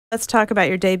Let's talk about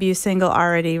your debut single,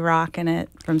 Already Rockin' It,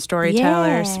 from Storyteller,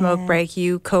 Yeah. Smoke Break.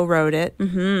 You co-wrote it.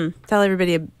 Tell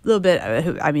everybody a little bit,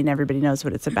 I mean, everybody knows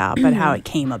what it's about, but how it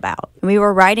came about. We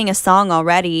were writing a song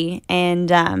already,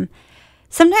 and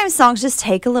sometimes songs just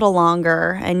take a little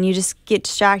longer, and you just get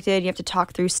distracted. You have to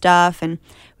talk through stuff, and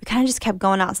we kind of just kept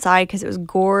going outside because it was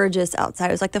gorgeous outside.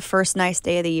 It was like the first nice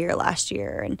day of the year last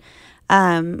year, and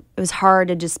it was hard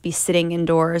to just be sitting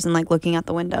indoors and like looking out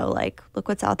the window, like, look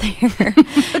what's out there.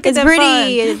 It's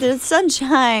pretty. There's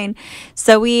sunshine.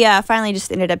 So we finally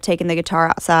just ended up taking the guitar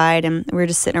outside, and we were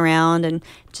just sitting around and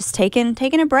just taking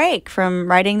a break from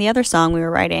writing the other song we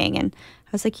were writing. And I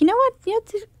was like, you know what?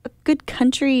 It's a good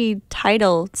country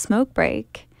title, Smoke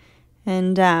Break.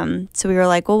 And so we were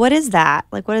like, well, what is that?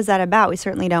 Like, what is that about? We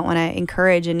certainly don't want to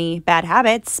encourage any bad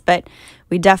habits, but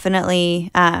we definitely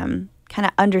kind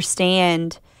of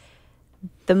understand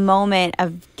the moment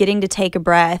of getting to take a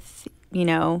breath, you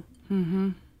know,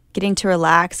 getting to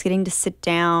relax, getting to sit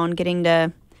down, getting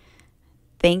to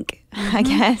think, I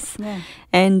guess. Yeah.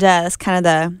 And that's kind of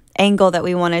the angle that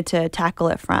we wanted to tackle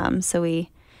it from. So we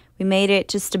made it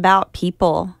just about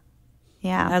people.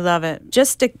 Yeah. I love it.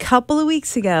 Just a couple of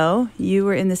weeks ago, you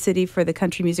were in the city for the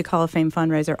Country Music Hall of Fame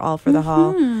fundraiser, All for the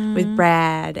Hall, with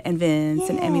Brad and Vince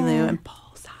and Emmylou and Paul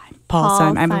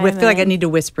Simon. I feel like I need to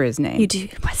whisper his name. You do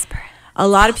whisper. A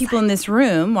lot of people in this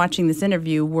room watching this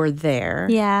interview were there.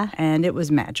 Yeah. And it was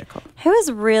magical. It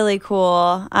was really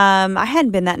cool. I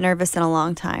hadn't been that nervous in a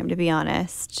long time, to be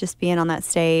honest, just being on that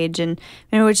stage. And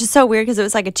it was just so weird because it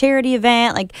was like a charity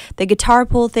event. Like the guitar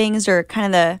pull things are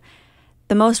kind of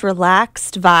the most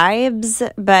relaxed vibes.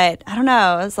 But I don't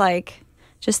know. It was like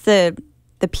just the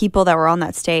people that were on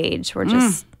that stage were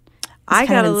just I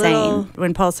got a insane. little,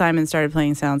 when Paul Simon started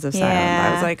playing Sounds of Silence, I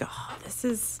Yeah. was like, oh, this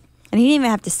is... And he didn't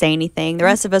even have to say anything. The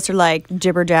rest of us are like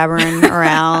jibber jabbering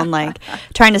around, like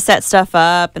trying to set stuff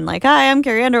up and like, hi, I'm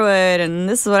Carrie Underwood and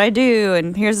this is what I do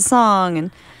and here's a song.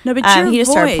 And No, but your he just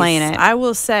voice, started playing it. I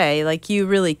will say, like, you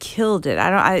really killed it.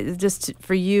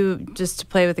 For you just to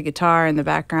play with the guitar in the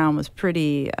background was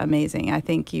pretty amazing. I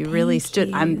think you really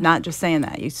stood. I'm not just saying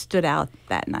that. You stood out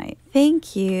that night.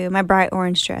 Thank you. My bright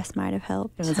orange dress might have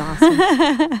helped. It was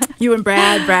awesome. You and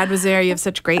Brad was there. You have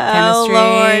such great chemistry.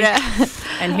 Oh, Lord.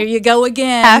 And here you go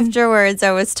again. Afterwards,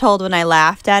 I was told when I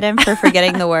laughed at him for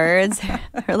forgetting the words,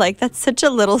 they're like, that's such a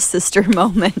little sister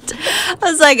moment. I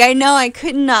was like, I know I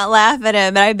could not laugh at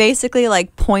him, but I basically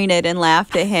like pointed and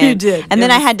laughed at him. You did. And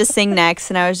then I had to sing next,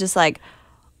 and I was just like,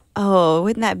 oh,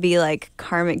 wouldn't that be like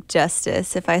karmic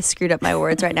justice if I screwed up my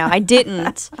words right now? I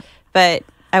didn't, but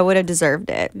I would have deserved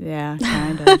it. Yeah,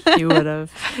 kind of. You would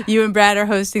have. You and Brad are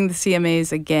hosting the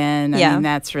CMAs again. I mean,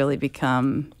 that's really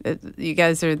become, you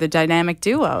guys are the dynamic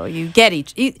duo. You get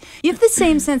you have the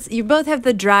same sense. You both have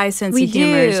the dry sense of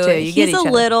humor too. You get each other. He's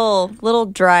a little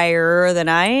drier than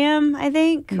I am, I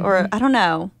think, or I don't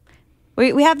know.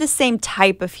 We have the same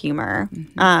type of humor.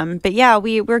 But yeah,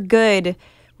 we're good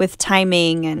with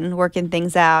timing and working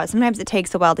things out. Sometimes it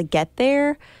takes a while to get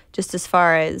there, just as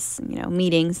far as, you know,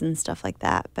 meetings and stuff like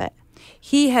that. But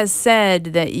he has said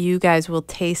that you guys will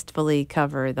tastefully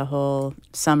cover the whole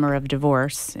summer of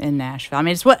divorce in Nashville. I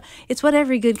mean, it's what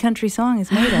every good country song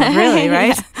is made of, really,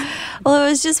 right? Well, it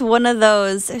was just one of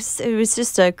those. It was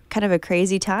just a kind of a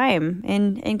crazy time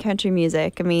in country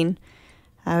music. I mean,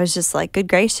 I was just like, good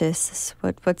gracious,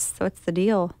 what's the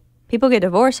deal? People get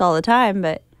divorced all the time,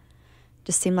 but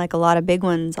just seemed like a lot of big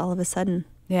ones all of a sudden.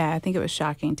 Yeah, I think it was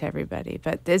shocking to everybody.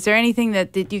 But is there anything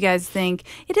that you guys think?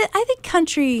 I think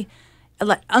country,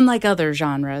 unlike other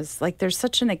genres, like there's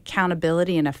such an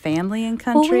accountability and a family in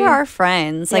country. Well, we are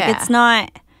friends. Like it's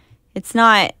not.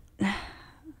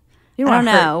 You I don't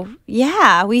know.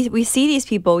 Yeah, we see these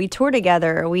people. We tour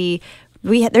together. We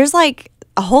there's like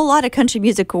a whole lot of country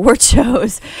music award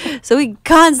shows, so we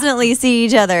constantly see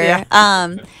each other.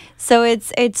 Yeah. So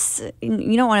it's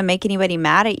you don't want to make anybody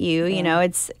mad at you. You know,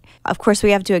 it's. Of course, we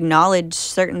have to acknowledge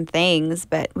certain things,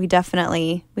 but we have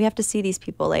to see these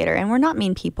people later. And we're not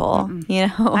mean people, you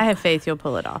know. I have faith you'll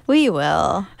pull it off. We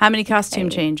will. How many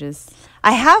costume changes?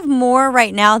 I have more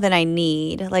right now than I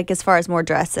need, like as far as more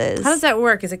dresses. How does that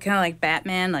work? Is it kind of like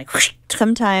Batman? Like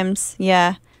Sometimes,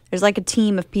 yeah. There's like a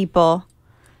team of people.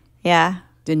 Yeah.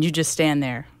 Then you just stand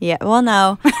there. Yeah. Well,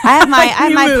 no. I have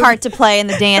my part to play in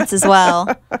the dance as well.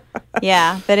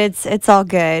 Yeah, but it's all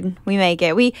good. We make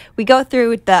it. We go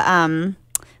through the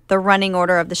running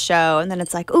order of the show, and then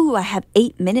it's like, ooh, I have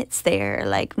 8 minutes there.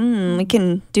 Like, we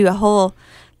can do a whole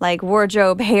like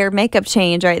wardrobe, hair, makeup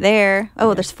change right there.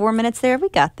 Oh, there's 4 minutes there. We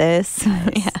got this.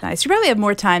 Nice. Nice. You probably have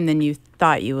more time than you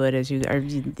thought you would,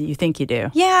 you think you do.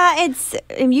 Yeah,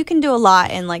 you can do a lot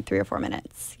in like 3 or 4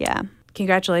 minutes. Yeah.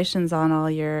 congratulations on all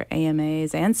your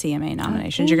AMAs and CMA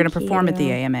nominations. You're going to perform at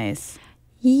the AMAs.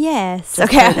 Yes.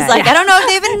 Okay. I was like, I don't know if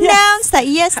they've announced that.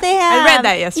 Yes, they have. I read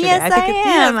that yesterday. Yes, I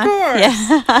am. Of course.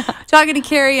 Yeah. Talking to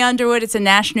Carrie Underwood. It's a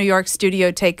NASH New York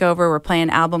studio takeover. We're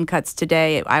playing album cuts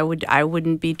today. I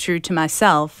wouldn't be true to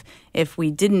myself if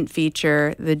we didn't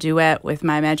feature the duet with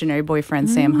my imaginary boyfriend,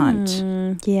 Sam Hunt.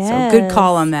 Yes. So good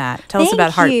call on that. Tell us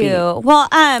about Heartbeat. Well,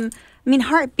 I mean,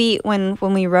 Heartbeat, when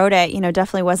we wrote it,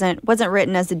 definitely wasn't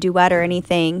written as a duet or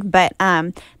anything, but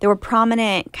there were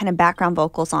prominent kind of background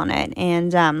vocals on it.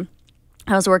 And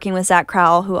I was working with Zach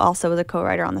Crowell, who also was a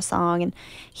co-writer on the song, and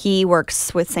he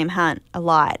works with Sam Hunt a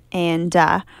lot. And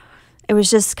it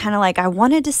was just kind of like, I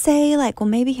wanted to say, like, well,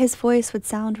 maybe his voice would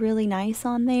sound really nice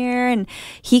on there. And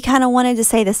he kind of wanted to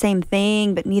say the same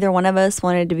thing, but neither one of us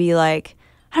wanted to be like,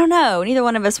 I don't know. Neither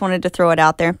one of us wanted to throw it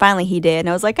out there. And finally he did. And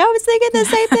I was like, I was thinking the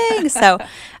same thing. So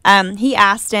he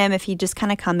asked him if he'd just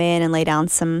kind of come in and lay down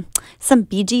some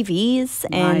BGVs.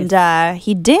 Nice. And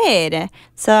he did.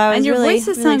 So I was and your really,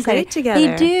 voices really sound excited. great together.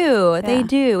 They do. Yeah. They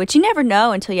do. Which you never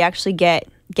know until you actually get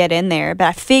in there. But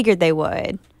I figured they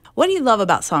would. What do you love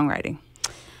about songwriting?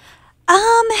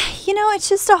 It's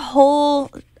just a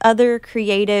whole other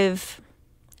creative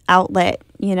outlet,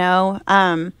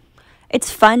 It's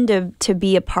fun to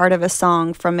be a part of a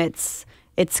song from its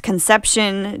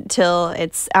conception till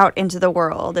it's out into the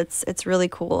world. It's really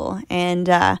cool. And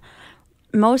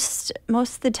most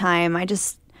of the time I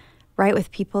just write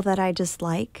with people that I just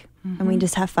like, and we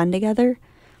just have fun together.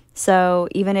 So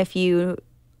even if you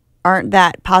aren't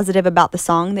that positive about the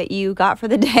song that you got for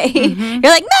the day, you're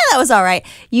like, no, that was all right.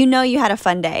 You had a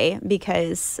fun day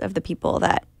because of the people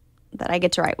that I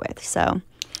get to write with. So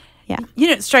yeah.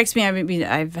 It strikes me,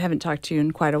 I haven't talked to you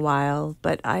in quite a while,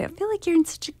 but I feel like you're in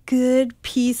such a good,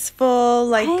 peaceful,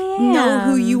 know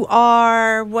who you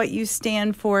are, what you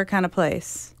stand for kind of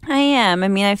place. I am. I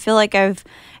mean, I feel like there's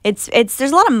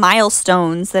a lot of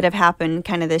milestones that have happened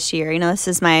kind of this year. This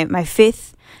is my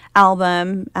fifth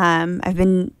album. I've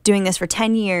been doing this for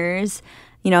 10 years.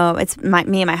 It's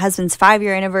me and my husband's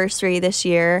 5-year anniversary this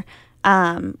year.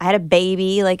 I had a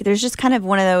baby. Like, there's just kind of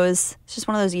it's just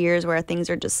one of those years where things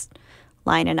are just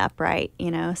lining up right,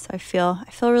 So I feel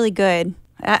really good.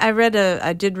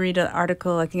 I did read an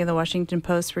article, I think in the Washington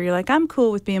Post, where you're like, I'm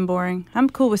cool with being boring. I'm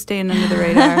cool with staying under the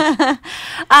radar.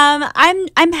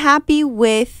 I'm happy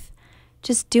with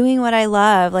just doing what I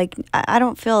love. Like, I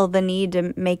don't feel the need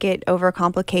to make it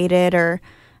overcomplicated, or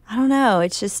I don't know.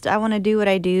 It's just, I want to do what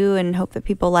I do and hope that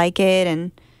people like it,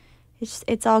 and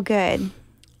it's all good.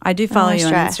 I do follow you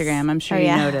on Instagram. I'm sure you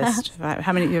noticed.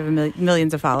 How many? You have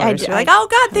millions of followers. You're like, oh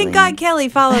God, thank God Kelly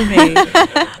followed me.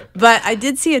 But I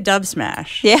did see a dub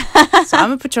smash. Yeah. So I'm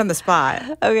gonna put you on the spot.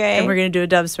 Okay. And we're gonna do a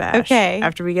dub smash. Okay.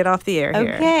 After we get off the air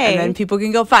here. Okay. And then people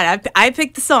can go find. I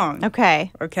picked the song.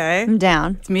 Okay. Okay. I'm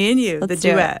down. It's me and you. Let's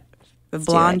the duet. The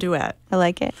blonde duet. I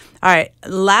like it. All right.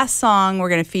 Last song we're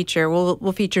gonna feature.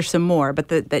 We'll feature some more, but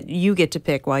that you get to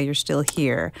pick while you're still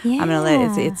here. Yeah. I'm gonna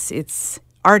let it's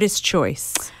artist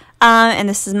choice. And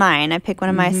this is mine. I pick one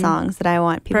of my songs that I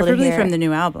want people to hear. Preferably from the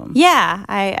new album. Yeah,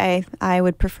 I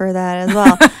would prefer that as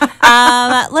well.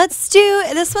 Let's do,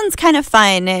 this one's kind of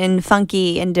fun and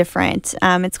funky and different.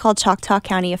 It's called Choctaw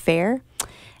County Affair.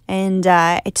 And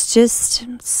it's just,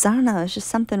 I don't know, it's just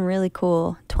something really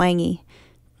cool, twangy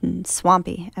and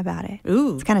swampy about it.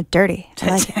 Ooh. It's kind of dirty. I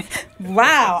like it.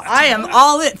 Wow, I am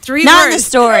all in. 3 Not words. the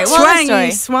story. Twangy, Well, the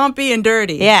story. swampy, and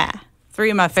dirty. Yeah. 3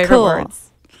 of my favorite Cool. words.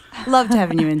 Loved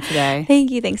having you in today.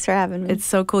 Thank you. Thanks for having me. It's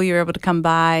so cool you were able to come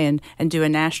by and do a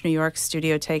NASH New York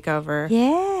studio takeover.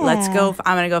 Yeah. Let's go.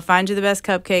 I'm going to go find you the best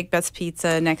cupcake, best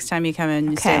pizza next time you come in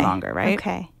and stay longer, right?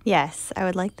 Okay. Yes, I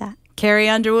would like that. Carrie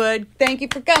Underwood, thank you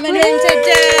for coming in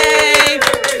today.